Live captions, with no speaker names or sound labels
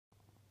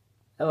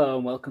Hello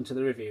and welcome to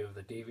the review of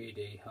the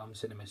DVD home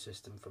cinema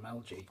system from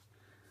LG.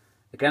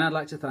 Again, I'd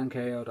like to thank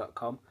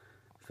AO.com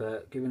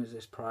for giving us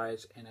this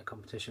prize in a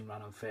competition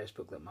run on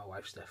Facebook that my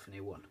wife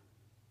Stephanie won.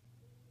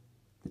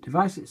 The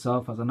device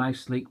itself has a nice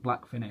sleek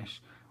black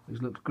finish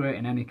which looks great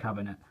in any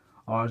cabinet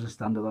or as a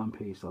standalone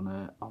piece on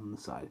the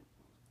side.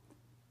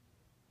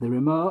 The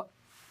remote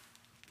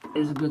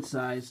is a good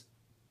size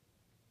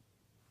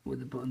with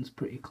the buttons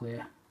pretty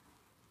clear.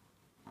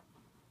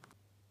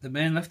 The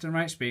main left and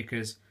right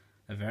speakers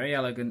are very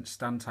elegant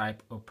stand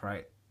type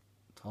upright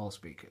tall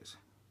speakers.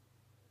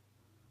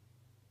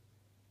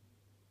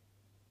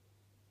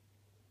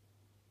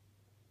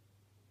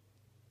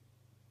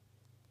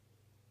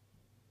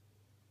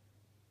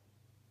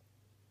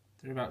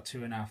 They're about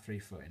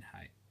 2.5–3 foot in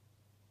height.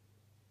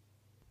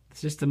 The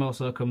system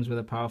also comes with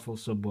a powerful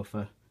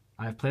subwoofer.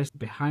 I have placed it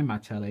behind my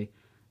telly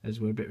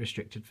as we're a bit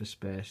restricted for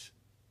space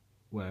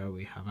where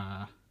we have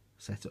our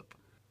setup.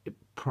 It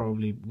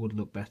probably would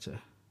look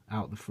better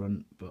out the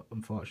front, but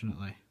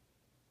unfortunately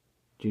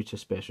due to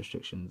space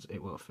restrictions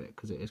it won't fit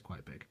because it is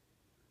quite big.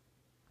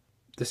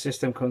 The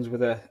system comes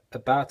with a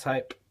bar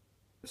type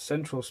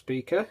central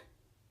speaker.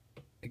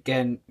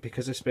 Again,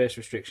 because of space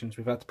restrictions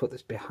we've had to put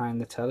this behind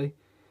the telly.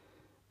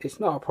 It's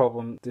not a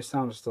problem, the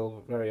sound is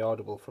still very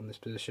audible from this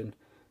position,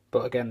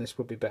 but again this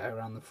would be better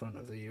around the front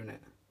of the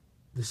unit.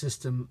 The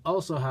system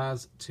also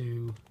has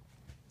 2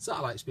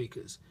 satellite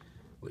speakers,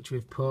 which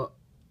we've put,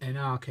 in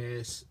our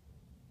case,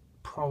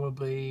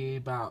 probably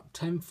about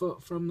 10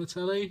 foot from the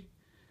telly,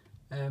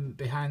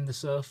 behind the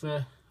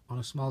sofa on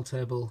a small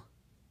table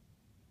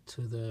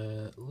to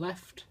the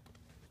left.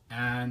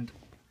 And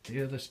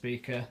the other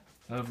speaker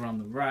over on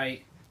the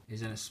right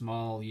is in a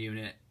small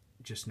unit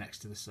just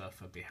next to the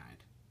sofa behind.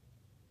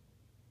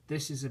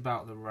 This is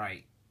about the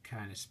right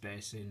kind of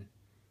spacing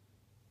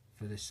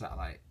for the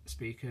satellite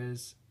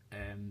speakers.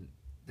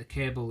 The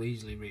cable will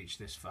easily reach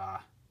this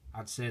far.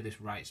 I'd say this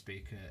right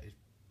speaker is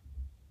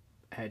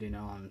heading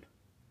on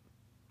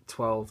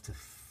 12 to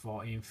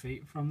 14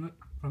 feet from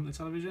the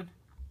television.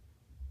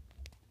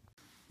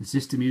 The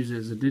system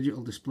uses a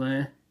digital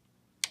display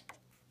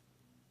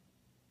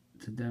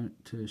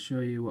to show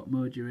you what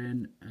mode you're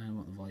in and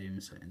what the volume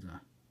settings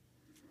are.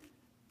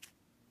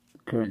 The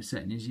current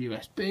setting is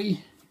USB.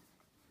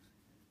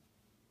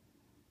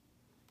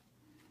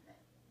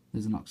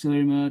 There's an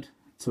auxiliary mode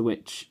to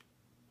which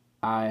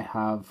I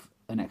have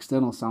an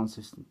external sound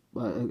system,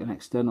 an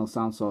external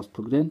sound source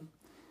plugged in.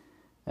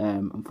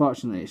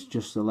 Unfortunately, it's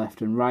just the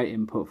left and right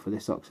input for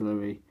this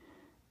auxiliary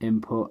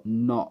input,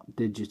 not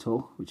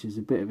digital, which is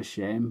a bit of a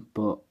shame,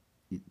 but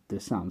the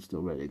sound's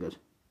still really good.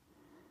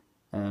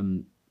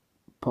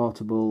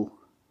 Portable,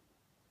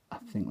 I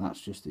think that's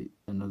just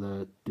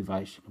another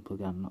device you can plug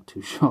in. I'm not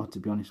too sure, to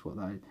be honest, what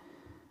that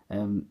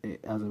is.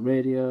 It has a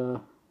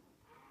radio,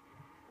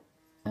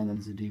 and then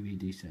there's a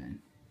DVD setting,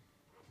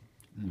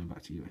 and then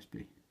back to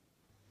USB.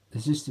 The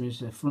system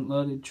is a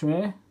front-loaded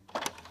tray.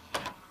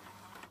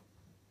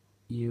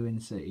 You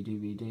insert your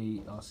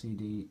DVD or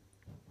CD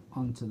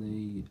onto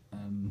the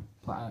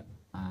platter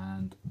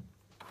and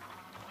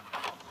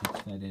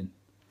it's fed in.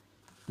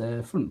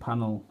 The front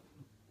panel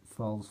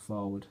falls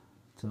forward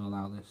to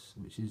allow this,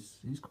 which is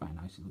quite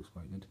nice, it looks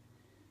quite good.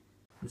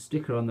 The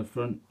sticker on the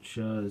front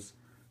shows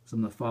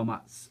some of the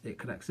formats it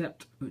can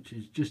accept, which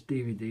is just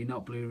DVD,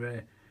 not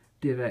Blu-ray,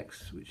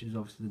 DivX, which is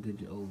obviously the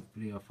digital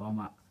video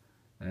format,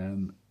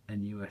 and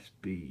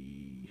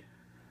USB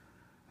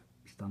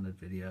standard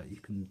video. You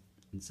can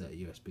insert a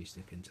USB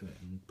stick into it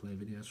and play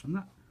videos from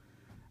that.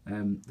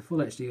 The full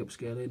HD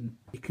upscaling,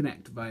 you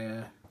connect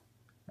via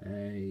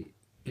a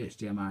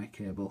HDMI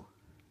cable.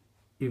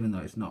 Even though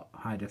it's not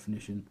high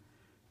definition,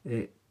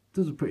 it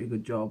does a pretty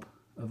good job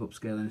of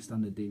upscaling a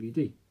standard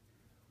DVD.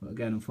 But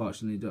again,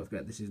 unfortunately, don't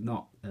forget this is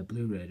not a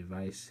Blu-ray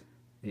device,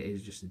 it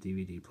is just a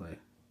DVD player.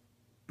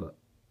 But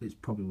it's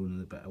probably one of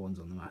the better ones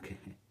on the market.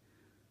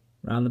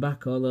 Around the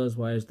back, all those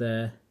wires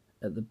there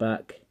at the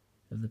back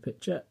of the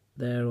picture,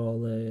 they're all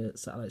the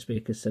satellite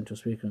speakers, central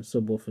speaker and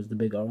subwoofers, the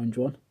big orange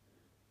one.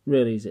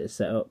 Really easy to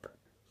set up.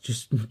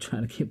 Just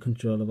trying to keep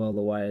control of all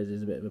the wires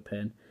is a bit of a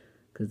pain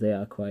because they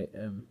are quite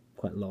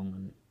long,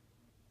 and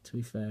to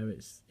be fair,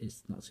 it's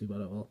not too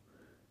bad at all.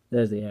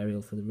 There's the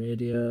aerial for the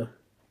radio,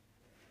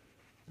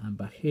 and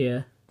back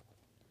here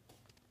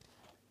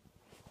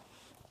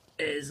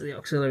is the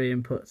auxiliary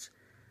inputs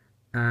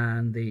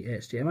and the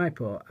HDMI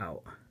port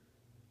out.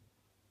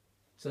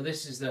 So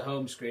this is the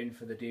home screen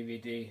for the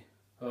DVD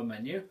home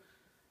menu.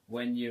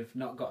 When you've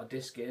not got a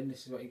disc in,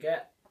 this is what you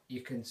get.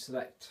 You can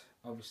select,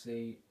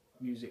 obviously,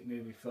 music,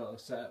 movie, photo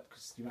setup,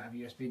 because you might have a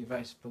USB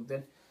device plugged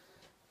in.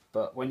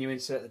 But when you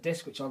insert the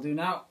disc, which I'll do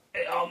now,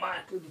 it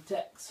automatically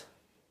detects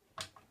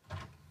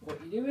what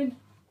you're doing.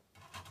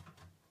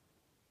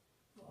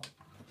 I'll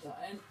put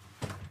that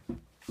in.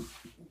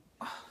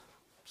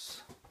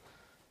 Oops.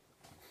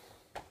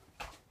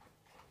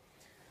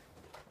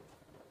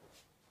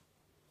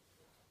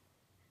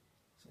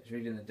 So it's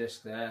reading the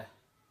disc there.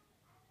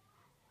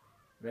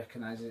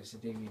 Recognises it's a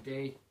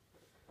DVD.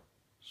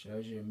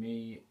 Shows you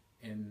me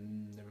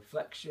in the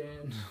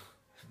reflection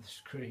of the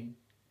screen.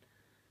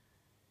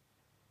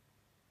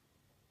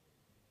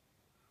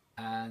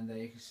 and there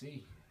you can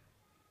see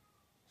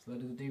it's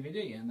loaded the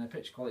DVD, and the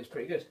picture quality is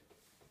pretty good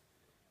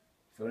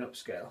for an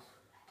upscale.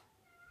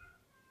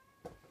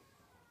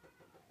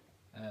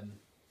 Just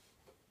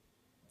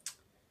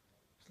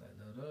let it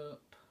load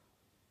up.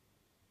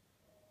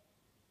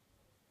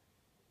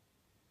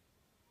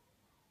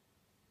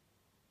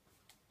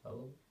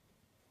 Oh,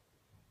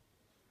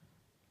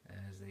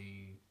 there's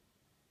the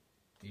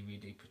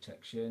DVD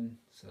protection,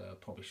 so I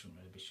probably shouldn't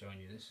really be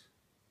showing you this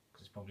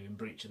because it's probably in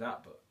breach of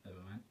that, but never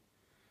mind.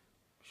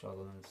 I'm sure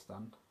they'll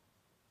understand.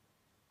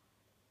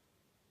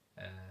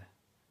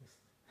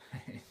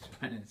 It's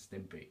Ren and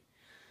Stimpy.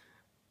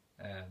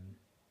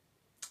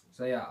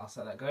 So yeah, I'll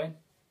set that going.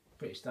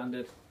 Pretty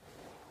standard.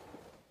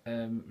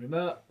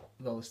 Remote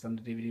with all the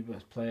standard DVD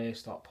buttons: play,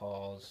 stop,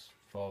 pause,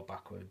 forward,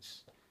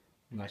 backwards.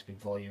 Nice big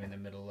volume in the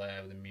middle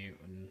there with a mute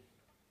and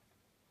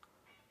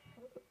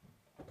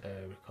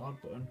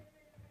record button.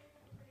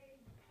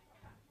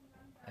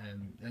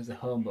 There's the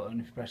home button.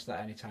 If you press that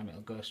anytime,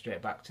 it'll go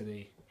straight back to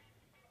the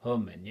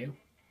home menu.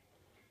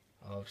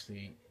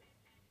 Obviously,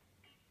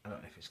 I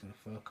don't know if it's going to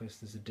focus.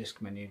 There's a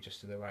disc menu just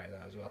to the right of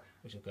that as well,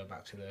 which will go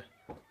back to the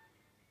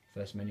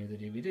first menu of the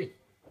DVD.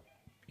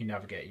 You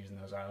navigate using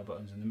those arrow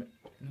buttons in the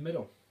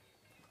middle.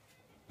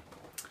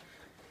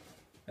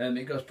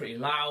 It goes pretty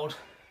loud.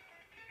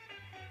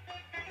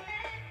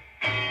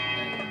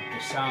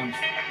 The sound's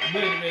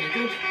really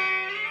good,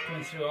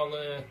 coming through all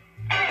the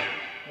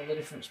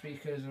different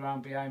speakers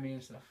around behind me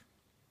and stuff.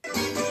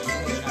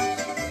 Really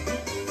nice.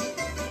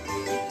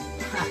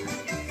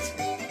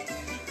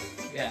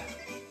 Yeah,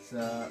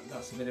 so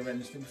that's a bit of Ren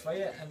and Stimpy for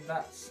you, and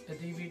that's a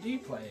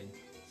DVD playing.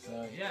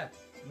 So yeah,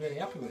 really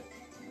happy with it.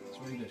 It's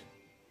really good.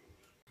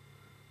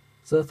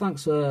 So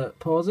thanks for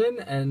pausing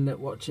and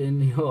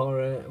watching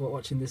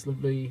watching this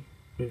lovely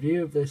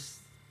review of this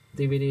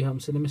DVD home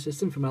cinema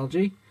system from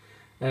LG.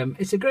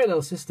 It's a great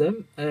little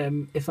system.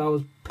 If I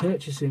was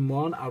purchasing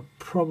one, I'd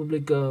probably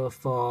go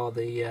for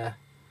the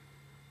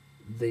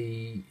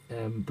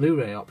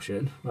Blu-ray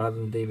option rather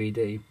than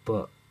DVD.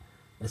 But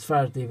as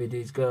far as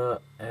DVDs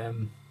go,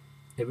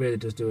 it really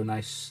does do a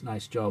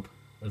nice job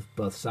of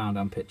both sound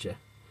and picture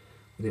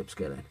with the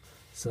upscaling.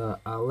 So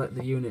I'll let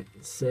the unit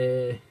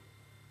say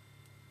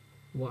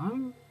what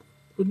I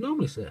would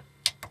normally say.